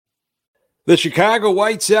The Chicago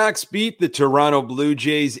White Sox beat the Toronto Blue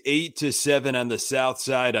Jays 8-7 on the South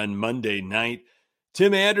Side on Monday night.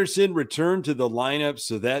 Tim Anderson returned to the lineup,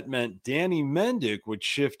 so that meant Danny Mendick would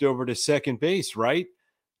shift over to second base, right?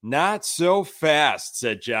 Not so fast,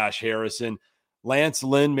 said Josh Harrison. Lance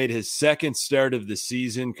Lynn made his second start of the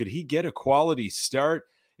season. Could he get a quality start?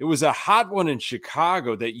 It was a hot one in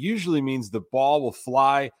Chicago. That usually means the ball will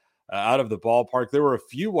fly out of the ballpark. There were a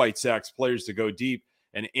few White Sox players to go deep,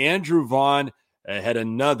 and Andrew Vaughn had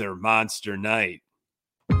another monster night.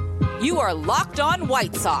 You are Locked On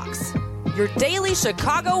White Sox, your daily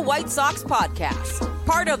Chicago White Sox podcast.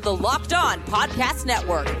 Part of the Locked On Podcast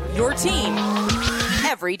Network, your team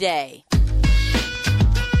every day.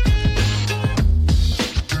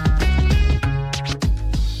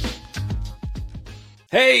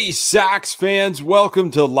 Hey, Sox fans,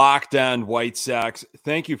 welcome to Locked On White Sox.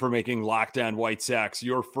 Thank you for making Locked On White Sox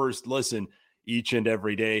your first listen each and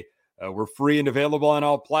every day. We're free and available on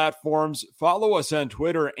all platforms. Follow us on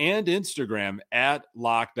Twitter and Instagram at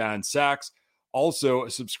Locked On Sox. Also,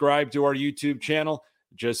 subscribe to our YouTube channel.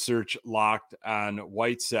 Just search Locked On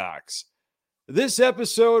White Sox. This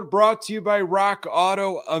episode brought to you by Rock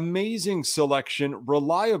Auto. Amazing selection,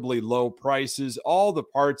 reliably low prices, all the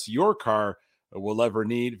parts your car will ever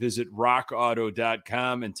need. Visit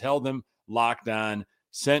rockauto.com and tell them Locked On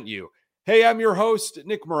sent you. Hey, I'm your host,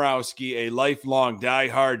 Nick Morawski, a lifelong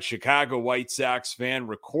diehard Chicago White Sox fan,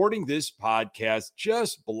 recording this podcast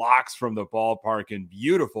just blocks from the ballpark in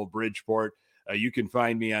beautiful Bridgeport. You can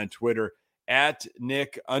find me on Twitter at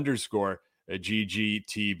Nick_GGTB.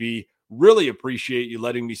 Really appreciate you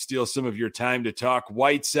letting me steal some of your time to talk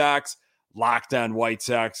White Sox. Locked On White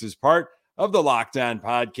Sox is part of the Locked On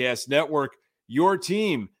Podcast Network, your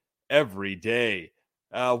team every day.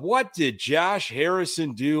 What did Josh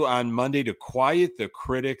Harrison do on Monday to quiet the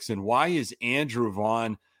critics, and why is Andrew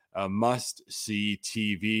Vaughn a must-see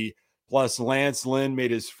TV? Plus, Lance Lynn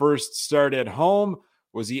made his first start at home.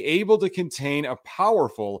 Was he able to contain a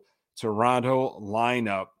powerful Toronto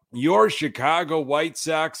lineup? Your Chicago White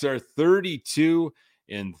Sox are 32-33.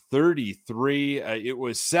 It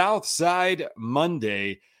was Southside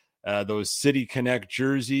Monday. Those City Connect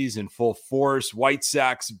jerseys in full force. White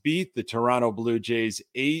Sox beat the Toronto Blue Jays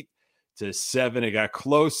 8-7. It got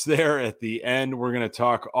close there at the end. We're going to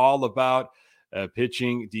talk all about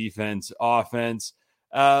pitching, defense, offense.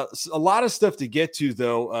 A lot of stuff to get to,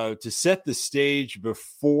 though, to set the stage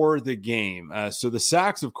before the game. So the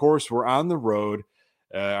Sox, of course, were on the road,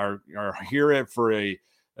 are here for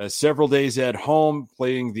several days at home,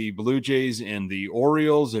 playing the Blue Jays and the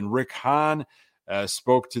Orioles, and Rick Hahn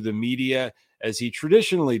spoke to the media, as he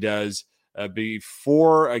traditionally does,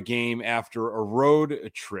 before a game after a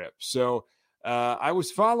road trip. So I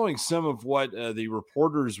was following some of what the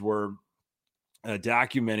reporters were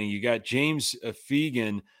documenting. You got James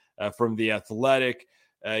Fegan from The Athletic.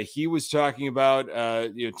 He was talking about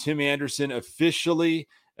Tim Anderson officially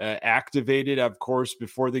activated, of course,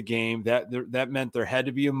 before the game. That meant there had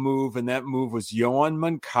to be a move, and that move was Yoan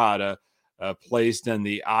Moncada, placed on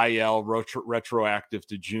the IL retroactive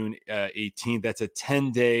to June 18th. That's a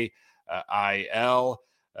 10-day IL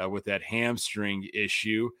with that hamstring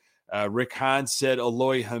issue. Rick Hahn said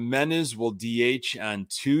Eloy Jimenez will DH on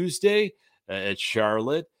Tuesday at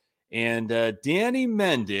Charlotte. And Danny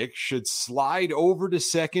Mendick should slide over to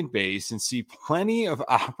second base and see plenty of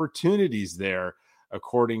opportunities there,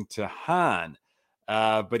 according to Hahn.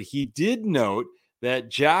 But he did note that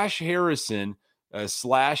Josh Harrison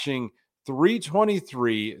slashing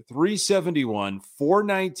 323, 371,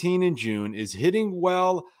 419 in June is hitting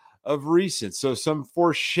well of recent. So some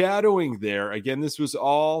foreshadowing there. Again, this was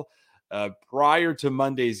all prior to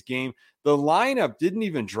Monday's game. The lineup didn't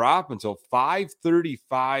even drop until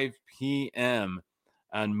 5:35 p.m.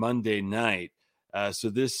 on Monday night.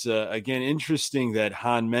 So this, again, interesting that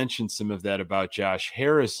Hahn mentioned some of that about Josh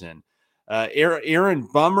Harrison. Aaron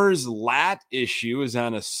Bummer's lat issue is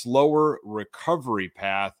on a slower recovery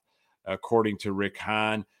path, according to Rick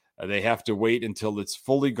Hahn. They have to wait until it's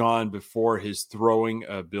fully gone before his throwing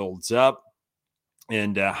builds up.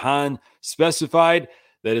 And Hahn specified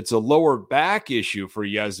that it's a lower back issue for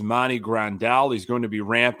Yasmani Grandal. He's going to be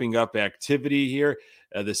ramping up activity here.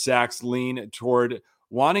 The Sox lean toward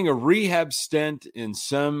wanting a rehab stint in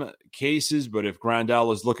some cases, but if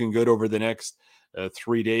Grandal is looking good over the next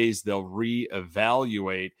 3 days, they'll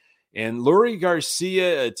reevaluate. And Lurie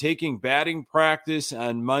Garcia taking batting practice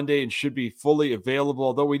on Monday and should be fully available,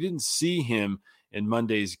 although we didn't see him in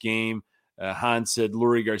Monday's game. Hahn said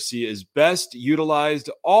Lurie Garcia is best utilized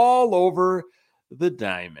all over the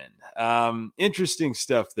diamond. Interesting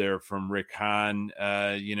stuff there from Rick Hahn.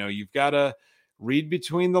 You've got to read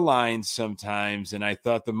between the lines sometimes. And I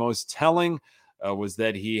thought the most telling was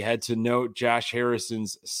that he had to note Josh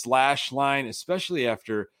Harrison's slash line, especially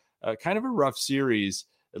after kind of a rough series,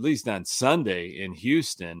 at least on Sunday in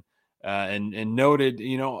Houston, and noted,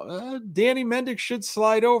 Danny Mendick should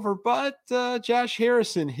slide over, but Josh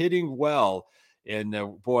Harrison hitting well. And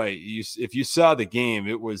boy, if you saw the game,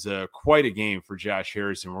 it was quite a game for Josh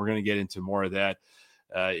Harrison. We're going to get into more of that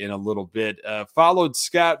in a little bit. Followed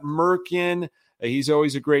Scott Merkin. He's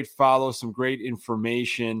always a great follow, some great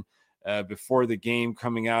information before the game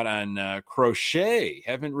coming out on Crochet.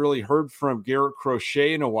 Haven't really heard from Garrett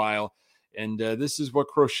Crochet in a while. And this is what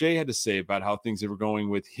Crochet had to say about how things were going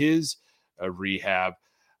with his rehab.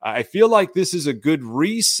 I feel like this is a good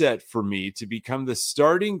reset for me to become the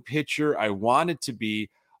starting pitcher I wanted to be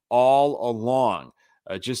all along.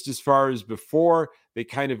 Just as far as before, they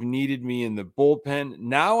kind of needed me in the bullpen.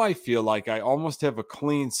 Now I feel like I almost have a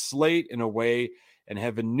clean slate in a way and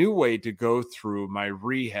have a new way to go through my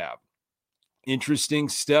rehab. Interesting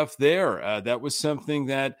stuff there. That was something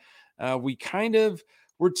that we kind of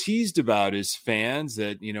were teased about as fans,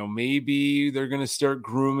 that, maybe they're going to start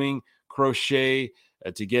grooming Crochet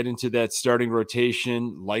to get into that starting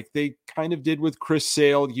rotation like they kind of did with Chris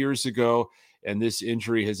Sale years ago. And this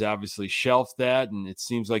injury has obviously shelved that. And it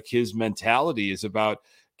seems like his mentality is about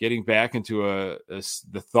getting back into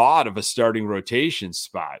the thought of a starting rotation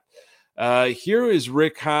spot. Here is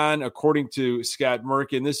Rick Hahn, according to Scott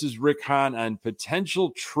Merkin. This is Rick Hahn on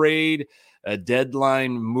potential trade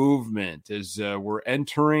deadline movement as we're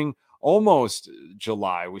entering almost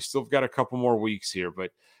July. We still got a couple more weeks here, but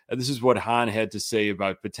this is what Hahn had to say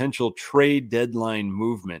about potential trade deadline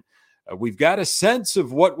movement. We've got a sense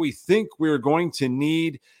of what we think we're going to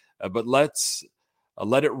need, but let's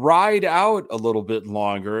let it ride out a little bit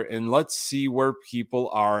longer, and let's see where people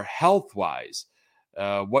are health-wise,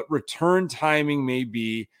 what return timing may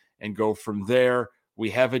be, and go from there. We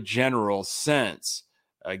have a general sense.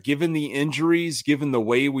 Given the injuries, given the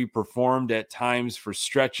way we performed at times for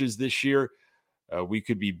stretches this year, we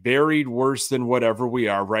could be buried worse than whatever we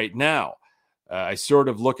are right now. I sort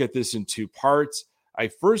of look at this in two parts. I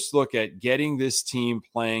first look at getting this team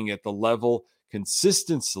playing at the level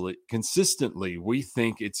consistently we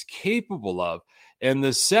think it's capable of. And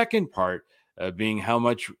the second part being how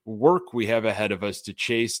much work we have ahead of us to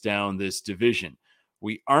chase down this division.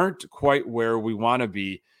 We aren't quite where we want to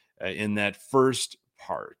be in that first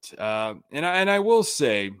part. And I will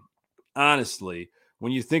say, honestly,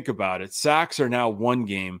 when you think about it, Sox are now one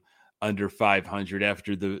game under 500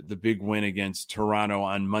 after the big win against Toronto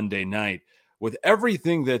on Monday night. With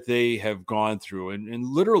everything that they have gone through and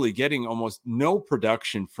literally getting almost no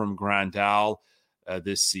production from Grandal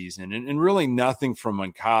this season and really nothing from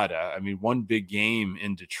Moncada. I mean, one big game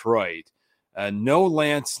in Detroit. No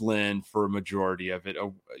Lance Lynn for a majority of it.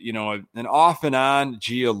 An off and on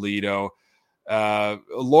Giolito.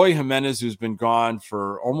 Eloy Jimenez, who's been gone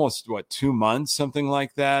for almost 2 months, something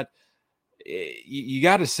like that. You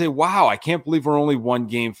got to say, wow, I can't believe we're only one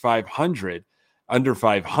game 500, under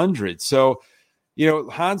 500. So,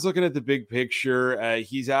 Hahn's looking at the big picture.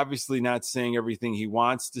 He's obviously not saying everything he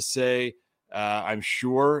wants to say. I'm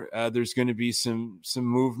sure there's going to be some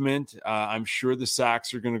movement. I'm sure the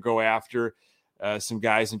Sox are going to go after some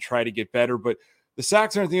guys and try to get better. But the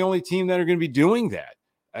Sox aren't the only team that are going to be doing that.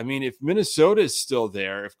 I mean, if Minnesota is still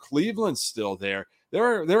there, if Cleveland's still there,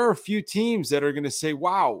 there are a few teams that are going to say,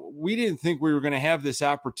 wow, we didn't think we were going to have this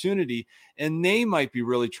opportunity, and they might be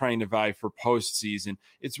really trying to vie for postseason.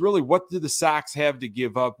 It's really, what do the Sox have to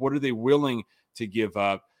give up? What are they willing to give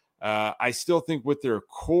up? I still think with their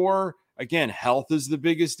core, again, health is the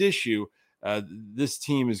biggest issue. This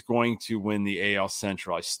team is going to win the AL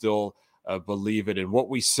Central. I still believe it. And what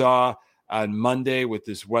we saw on Monday with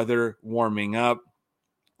this weather warming up,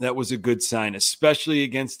 that was a good sign, especially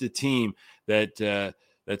against a team that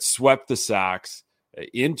swept the Sox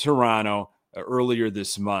in Toronto earlier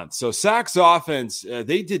this month. So Sox offense,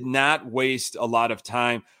 they did not waste a lot of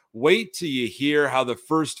time. Wait till you hear how the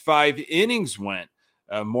first 5 innings went.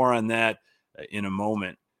 More on that in a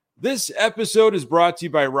moment. This episode is brought to you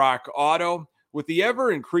by Rock Auto. With the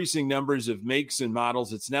ever-increasing numbers of makes and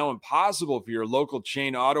models, it's now impossible for your local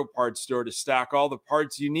chain auto parts store to stock all the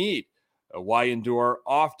parts you need. Why endure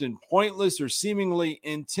often pointless or seemingly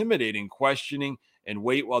intimidating questioning and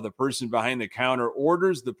wait while the person behind the counter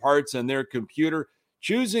orders the parts on their computer,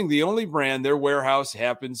 choosing the only brand their warehouse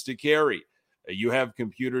happens to carry? You have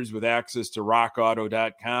computers with access to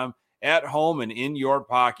rockauto.com at home and in your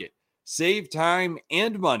pocket. Save time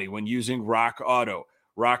and money when using Rock Auto.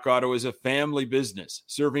 Rock Auto is a family business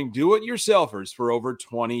serving do-it-yourselfers for over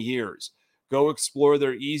 20 years. Go explore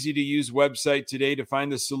their easy-to-use website today to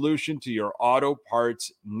find the solution to your auto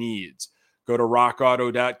parts needs. Go to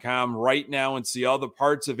rockauto.com right now and see all the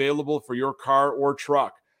parts available for your car or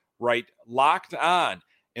truck. Write Locked On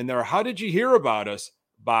in their How Did You Hear About Us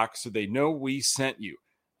box so they know we sent you.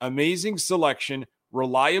 Amazing selection,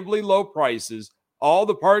 reliably low prices, all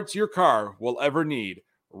the parts your car will ever need.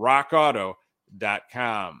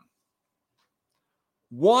 rockauto.com.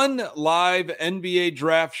 One live NBA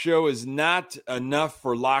draft show is not enough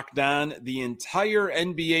for Locked On. The entire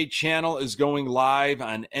NBA channel is going live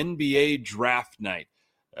on NBA Draft Night.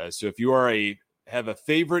 So if you have a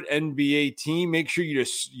favorite NBA team, make sure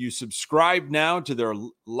you subscribe now to their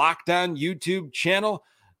Locked On YouTube channel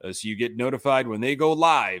so you get notified when they go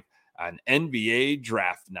live on NBA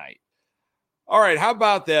Draft Night. All right, how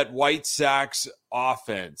about that White Sox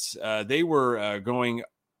offense? They were going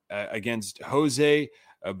against Jose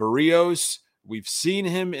Barrios. We've seen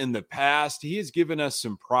him in the past. He has given us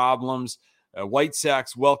some problems. White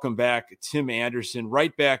Sox welcome back Tim Anderson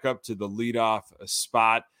right back up to the leadoff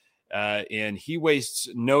spot, and he wastes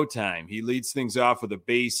no time. He leads things off with a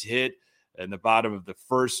base hit in the bottom of the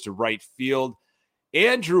first to right field.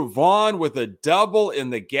 Andrew Vaughn with a double in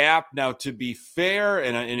the gap. Now, to be fair,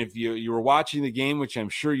 and if you were watching the game, which I'm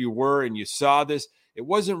sure you were, and you saw this, it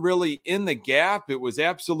wasn't really in the gap. It was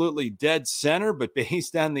absolutely dead center, but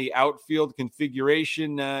based on the outfield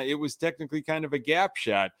configuration, it was technically kind of a gap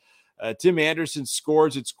shot. Tim Anderson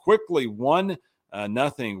scores. It's quickly 1-0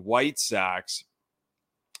 White Sox.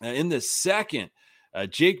 In the second,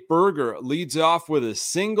 Jake Burger leads off with a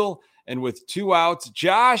single, and with 2 outs,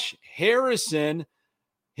 Josh Harrison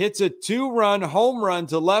hits a 2-run home run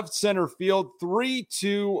to left center field,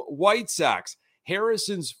 3-2 White Sox.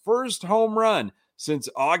 Harrison's first home run since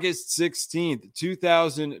August 16th,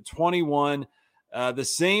 2021. The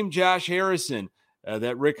same Josh Harrison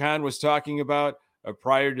that Rick Hahn was talking about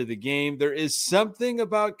prior to the game. There is something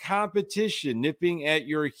about competition nipping at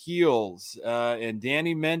your heels. And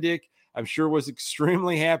Danny Mendick, I'm sure, was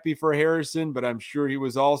extremely happy for Harrison, but I'm sure he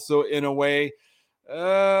was also, in a way,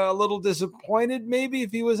 a little disappointed, maybe,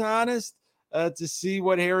 if he was honest, to see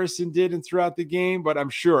what Harrison did and throughout the game. But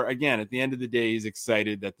I'm sure, again, at the end of the day, he's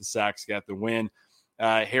excited that the Sox got the win.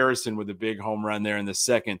 Harrison with a big home run there in the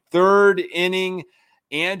second. Third inning,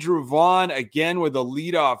 Andrew Vaughn again with a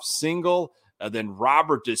leadoff single. Then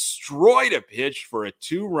Robert destroyed a pitch for a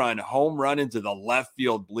 2-run home run into the left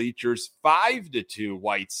field bleachers, 5-2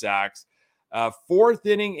 White Sox. Fourth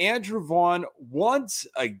inning, Andrew Vaughn once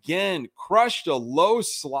again crushed a low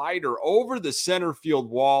slider over the center field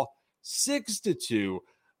wall, 6-2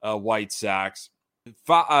 White Sox.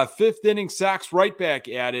 Fifth inning, Sox right back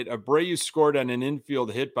at it. Abreu scored on an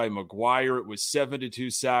infield hit by McGuire. It was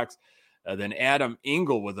 7-2 Sox. Then Adam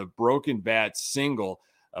Engel with a broken bat single.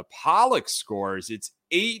 Pollock scores. It's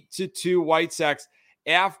 8-2 White Sox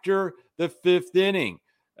after the fifth inning.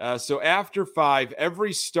 So after 5,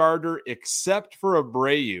 every starter except for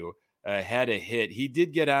Abreu had a hit. He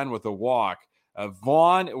did get on with a walk.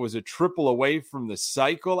 Vaughn was a triple away from the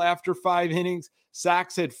cycle after 5 innings.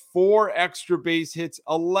 Sox had 4 extra base hits,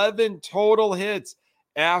 11 total hits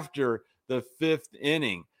after the 5th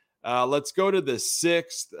inning. Let's go to the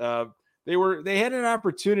 6th. They had an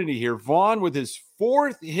opportunity here. Vaughn with his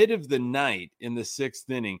 4th hit of the night in the 6th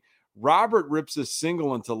inning. Robert rips a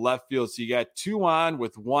single into left field, so you got 2 on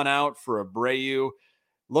with 1 out for Abreu.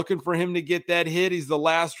 Looking for him to get that hit. He's the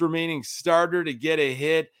last remaining starter to get a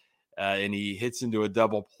hit, and he hits into a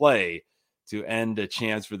double play to end a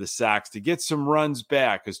chance for the Sox to get some runs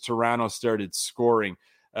back as Toronto started scoring.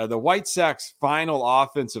 The White Sox final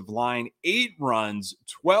offensive line, 8 runs,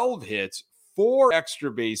 12 hits, 4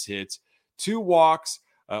 extra base hits, 2 walks,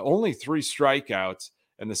 only 3 strikeouts,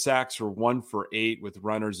 and the Sox were 1 for 8 with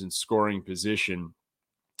runners in scoring position.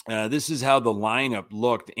 This is how the lineup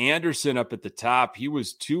looked. Anderson up at the top. He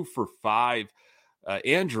was 2 for 5.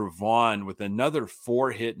 Andrew Vaughn with another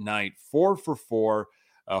 4-hit night, 4 for 4.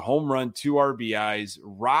 A home run, 2 RBIs.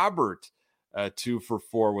 Robert, 2 for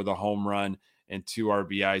 4 with a home run and 2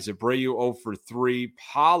 RBIs. Abreu, 0 for 3.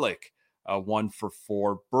 Pollock, 1 for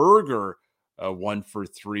 4. Burger, 1 for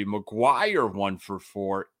 3. McGuire, 1 for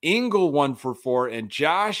 4. Engel, 1 for 4. And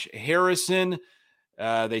Josh Harrison,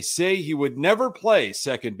 they say he would never play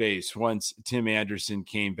second base once Tim Anderson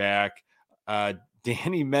came back.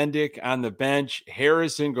 Danny Mendick on the bench.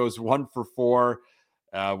 Harrison goes 1 for 4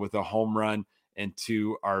 with a home run and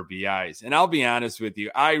 2 RBIs. And I'll be honest with you,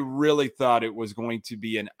 I really thought it was going to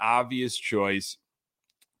be an obvious choice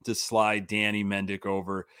to slide Danny Mendick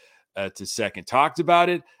over to second. Talked about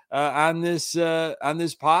it on this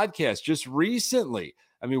podcast just recently.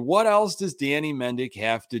 I mean, what else does Danny Mendick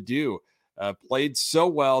have to do? played so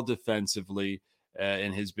well defensively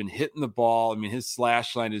and has been hitting the ball. I mean, his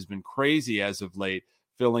slash line has been crazy as of late,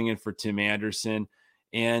 filling in for Tim Anderson.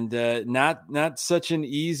 And not such an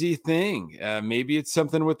easy thing. Maybe it's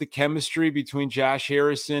something with the chemistry between Josh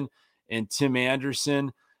Harrison and Tim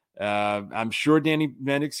Anderson. I'm sure Danny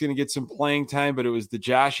Mendick's going to get some playing time, but it was the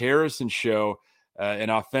Josh Harrison show,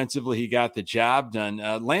 and offensively he got the job done.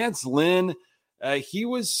 Lance Lynn, he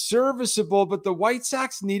was serviceable, but the White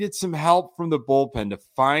Sox needed some help from the bullpen to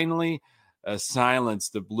finally silence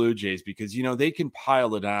the Blue Jays because, they can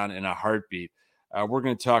pile it on in a heartbeat. We're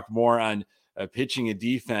going to talk more on pitching and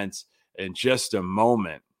defense in just a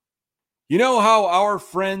moment. You know how our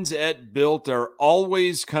friends at Built are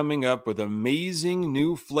always coming up with amazing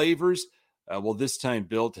new flavors? Well, this time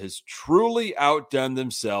Built has truly outdone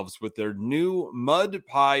themselves with their new mud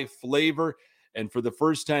pie flavor. And for the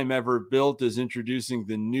first time ever, Built is introducing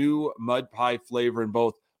the new mud pie flavor in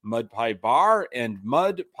both mud pie bar and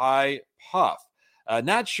mud pie puff.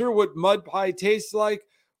 Not sure what mud pie tastes like?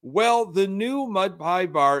 Well, the new Mud Pie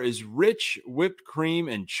Bar is rich whipped cream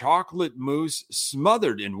and chocolate mousse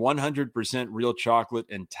smothered in 100% real chocolate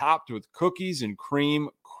and topped with cookies and cream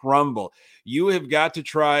crumble. You have got to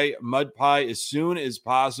try Mud Pie as soon as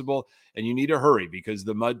possible, and you need to hurry because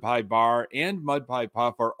the Mud Pie Bar and Mud Pie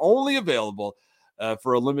Puff are only available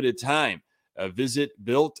for a limited time. Visit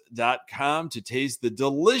Built.com to taste the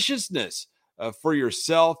deliciousness for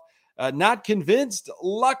yourself. Not convinced?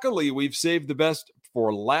 Luckily, we've saved the best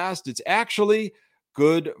for last. It's actually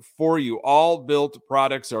good for you. All Built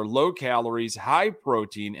products are low calories, high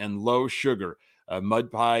protein, and low sugar. Mud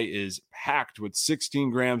Pie is packed with 16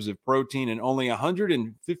 grams of protein and only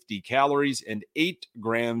 150 calories and 8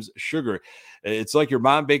 grams sugar. It's like your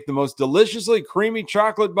mom baked the most deliciously creamy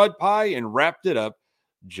chocolate mud pie and wrapped it up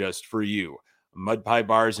just for you. Mud Pie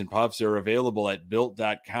bars and puffs are available at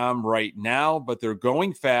Built.com right now, but they're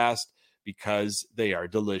going fast because they are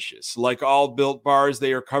delicious. Like all Built bars,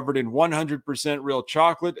 they are covered in 100% real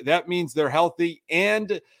chocolate. That means they're healthy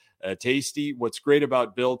and tasty. What's great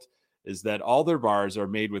about Built is that all their bars are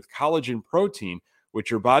made with collagen protein,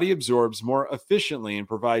 which your body absorbs more efficiently and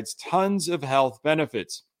provides tons of health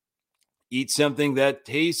benefits. Eat something that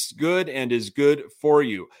tastes good and is good for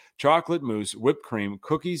you. Chocolate mousse, whipped cream,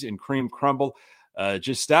 cookies, and cream crumble.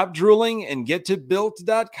 Just stop drooling and get to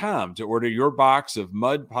Built.com to order your box of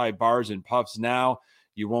Mud Pie bars and puffs now.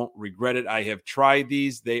 You won't regret it. I have tried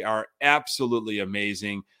these. They are absolutely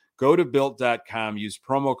amazing. Go to Built.com, use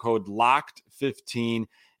promo code LOCKED15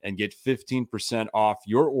 and get 15% off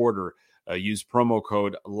your order. Use promo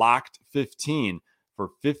code LOCKED15 for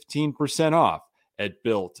 15% off at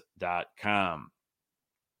Built.com.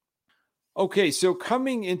 Okay, so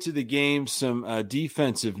coming into the game, some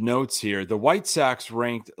defensive notes here. The White Sox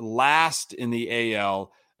ranked last in the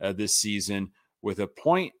AL this season with a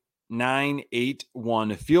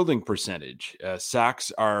 .981 fielding percentage.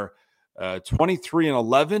 Sox are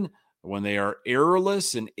 23-11 when they are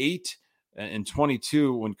errorless and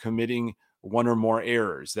 8-22 when committing one or more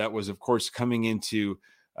errors. That was, of course, coming into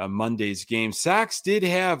Monday's game. Sox did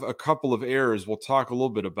have a couple of errors. We'll talk a little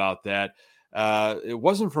bit about that. It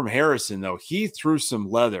wasn't from Harrison, though. He threw some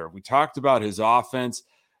leather. We talked about his offense.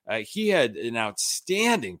 He had an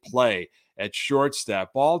outstanding play at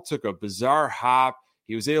shortstop. Ball took a bizarre hop.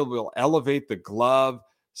 He was able to elevate the glove,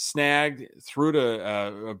 snagged, threw to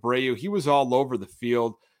Abreu. He was all over the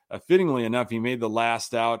field. Fittingly enough, he made the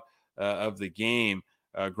last out of the game,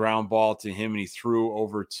 ground ball to him, and he threw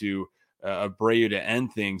over to Abreu to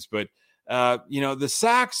end things. But, the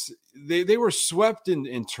Sox, they were swept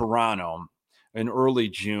in Toronto in early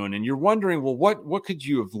June, and you're wondering, well, what could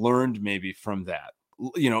you have learned maybe from that?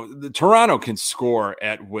 The Toronto can score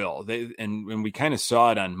at will. And we kind of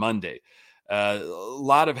saw it on Monday. A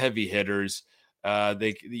lot of heavy hitters.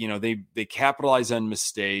 They capitalize on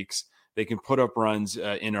mistakes. They can put up runs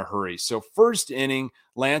in a hurry. So first inning,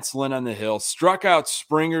 Lance Lynn on the hill struck out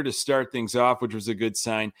Springer to start things off, which was a good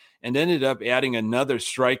sign, and ended up adding another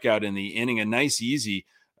strikeout in the inning, a nice, easy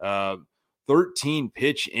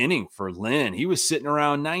 13-pitch inning for Lynn. He was sitting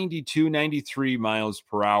around 92, 93 miles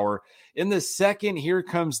per hour. In the second, here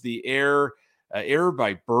comes the error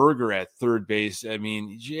by Berger at third base. I mean,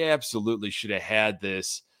 he absolutely should have had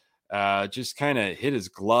this. Just kind of hit his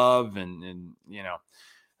glove and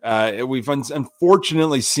we've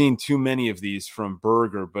unfortunately seen too many of these from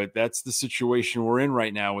Berger, but that's the situation we're in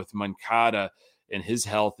right now with Moncada and his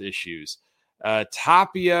health issues.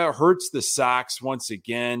 Tapia hurts the Sox once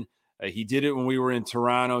again. He did it when we were in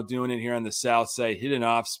Toronto, doing it here on the south side, hit an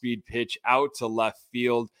off-speed pitch out to left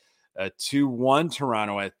field, 2-1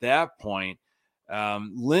 Toronto at that point.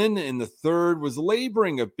 Lynn in the third was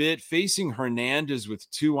laboring a bit, facing Hernandez with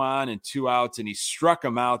 2 on and 2 outs, and he struck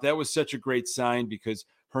him out. That was such a great sign because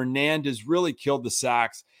Hernandez really killed the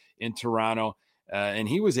Sox in Toronto, and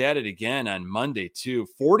he was at it again on Monday too.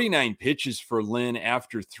 49 pitches for Lynn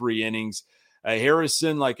after 3 innings.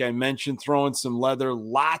 Harrison, like I mentioned, throwing some leather,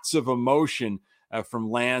 lots of emotion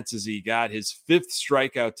from Lance as he got his 5th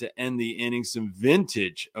strikeout to end the inning, some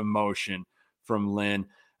vintage emotion from Lynn.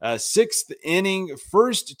 6th inning,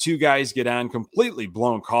 first 2 guys get on, completely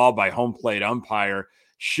blown call by home plate umpire.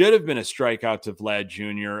 Should have been a strikeout to Vlad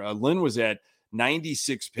Jr. Lynn was at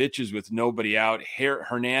 96 pitches with nobody out.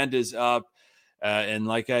 Hernandez up. And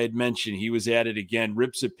like I had mentioned, he was at it again,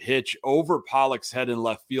 rips a pitch over Pollock's head in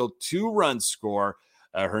left field, 2-run score.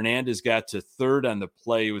 Hernandez got to third on the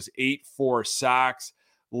play. It was 8-4 Sox.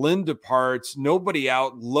 Lynn departs, nobody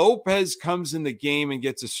out. Lopez comes in the game and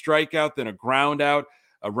gets a strikeout, then a ground out,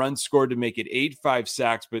 a run scored to make it 8-5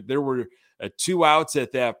 Sox, but there were 2 outs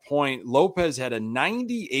at that point. Lopez had a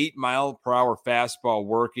 98-mile-per-hour fastball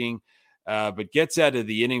working, but gets out of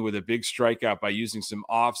the inning with a big strikeout by using some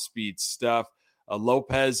off-speed stuff.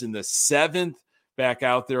 Lopez in the 7th back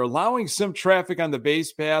out there, allowing some traffic on the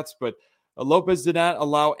base paths, but Lopez did not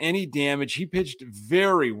allow any damage. He pitched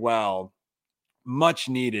very well. Much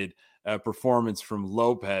needed performance from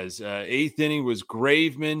Lopez. 8th inning was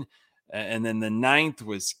Graveman, and then the 9th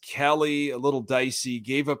was Kelly, a little dicey,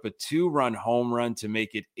 gave up a 2-run home run to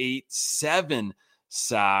make it 8-7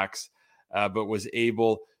 Sox, but was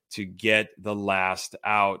able to get the last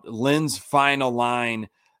out. Lynn's final line,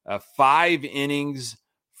 5 innings,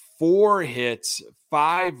 4 hits,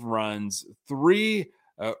 5 runs, 3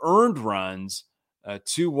 earned runs,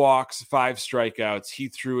 2 walks, 5 strikeouts. He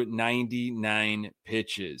threw 99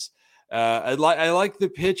 pitches. I like the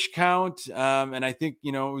pitch count, and I think,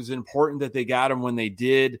 it was important that they got him when they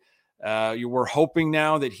did. You were hoping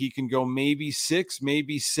now that he can go maybe 6,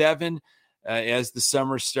 maybe 7 as the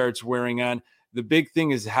summer starts wearing on. The big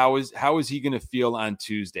thing is how is he going to feel on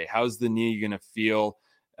Tuesday? How's the knee going to feel?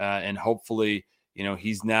 And hopefully,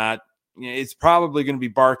 he's not. It's probably going to be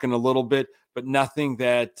barking a little bit, but nothing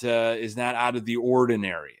that is not out of the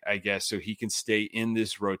ordinary, I guess, so he can stay in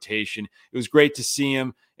this rotation. It was great to see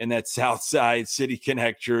him in that Southside City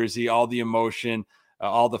Connect jersey, all the emotion,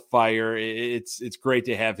 all the fire. It's great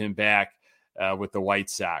to have him back with the White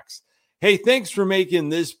Sox. Hey, thanks for making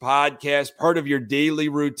this podcast part of your daily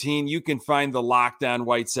routine. You can find the Locked On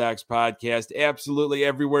White Sox podcast absolutely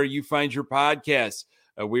everywhere you find your podcasts.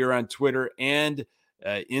 We are on Twitter and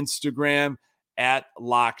Instagram at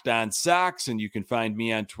Locked On Sox, and you can find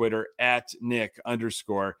me on Twitter at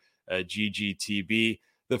Nick_GGTB.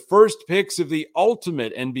 The first picks of the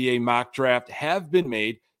Ultimate NBA Mock Draft have been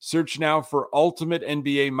made. Search now for Ultimate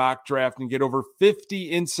NBA Mock Draft and get over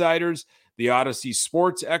 50 insiders, the Odyssey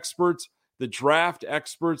sports experts, the draft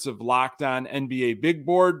experts of Locked On NBA Big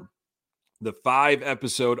Board. The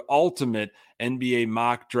 5-episode Ultimate NBA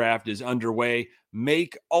Mock Draft is underway.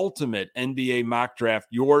 Make Ultimate NBA Mock Draft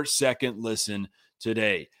your second listen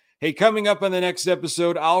today. Hey, coming up on the next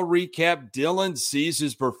episode, I'll recap Dylan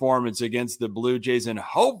Cease's performance against the Blue Jays and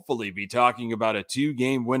hopefully be talking about a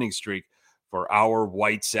 2-game winning streak for our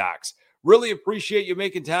White Sox. Really appreciate you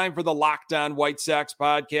making time for the Locked On White Sox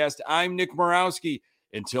podcast. I'm Nick Morawski.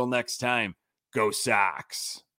 Until next time, go Sox.